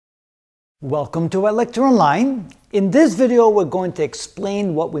Welcome to our lecture online. In this video, we're going to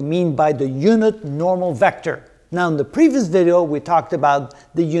explain what we mean by the unit normal vector. Now, in the previous video, we talked about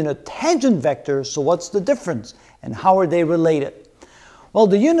the unit tangent vector, so what's the difference and how are they related? Well,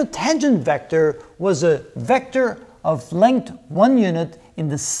 the unit tangent vector was a vector of length 1 unit in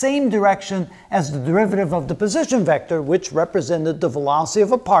the same direction as the derivative of the position vector, which represented the velocity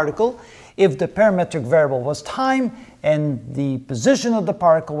of a particle if the parametric variable was time and the position of the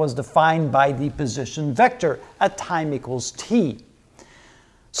particle was defined by the position vector at time equals t.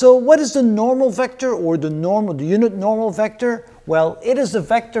 So what is the normal vector or the unit normal vector? Well, it is a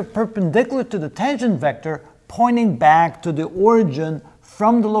vector perpendicular to the tangent vector pointing back to the origin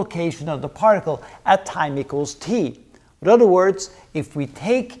from the location of the particle at time equals t. In other words, if we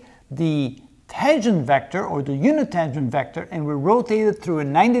take the tangent vector or the unit tangent vector and we rotate it through a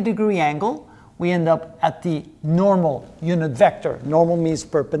 90-degree angle, we end up at the normal unit vector. Normal means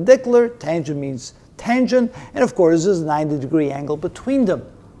perpendicular, tangent means tangent, and of course there's a 90-degree angle between them.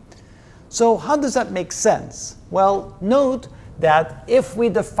 So how does that make sense? Well, note that if we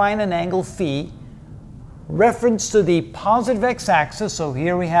define an angle phi, reference to the positive x-axis, so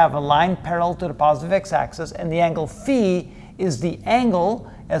here we have a line parallel to the positive x-axis, and the angle phi is the angle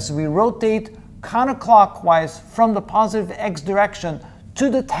as we rotate counterclockwise from the positive x direction to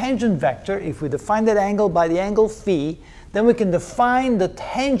the tangent vector. If we define that angle by the angle phi, then we can define the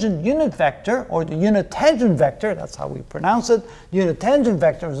tangent unit vector, or the unit tangent vector, that's how we pronounce it. The unit tangent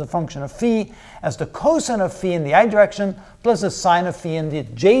vector is a function of phi as the cosine of phi in the I direction plus the sine of phi in the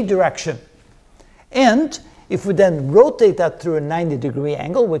j direction. And if we then rotate that through a 90-degree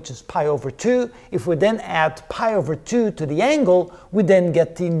angle, which is pi over 2, if we then add pi over 2 to the angle, we then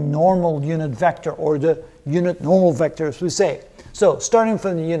get the normal unit vector, or the unit normal vector as we say. So starting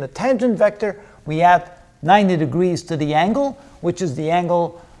from the unit tangent vector, we add 90 degrees to the angle, which is the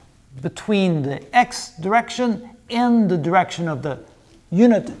angle between the x direction and the direction of the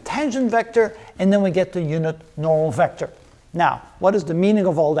unit tangent vector, and then we get the unit normal vector. Now, what is the meaning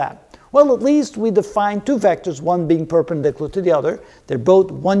of all that? Well, at least we define two vectors, one being perpendicular to the other. They're both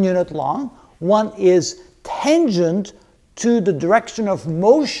 1 unit long. One is tangent to the direction of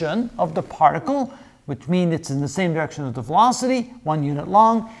motion of the particle, which means it's in the same direction as the velocity, 1 unit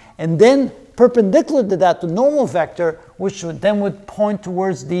long. And then perpendicular to that, the normal vector, which would point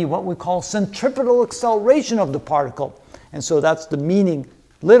towards the what we call centripetal acceleration of the particle. And so that's the meaning,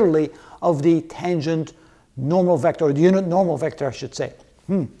 literally, of the tangent normal vector, or the unit normal vector, I should say.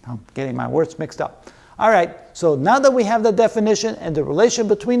 I'm getting my words mixed up. All right, so now that we have the definition and the relation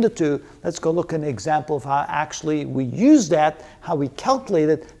between the two, let's go look at an example of how actually we use that, how we calculate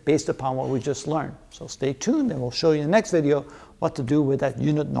it based upon what we just learned. So stay tuned and we'll show you in the next video what to do with that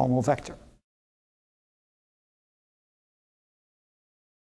unit normal vector.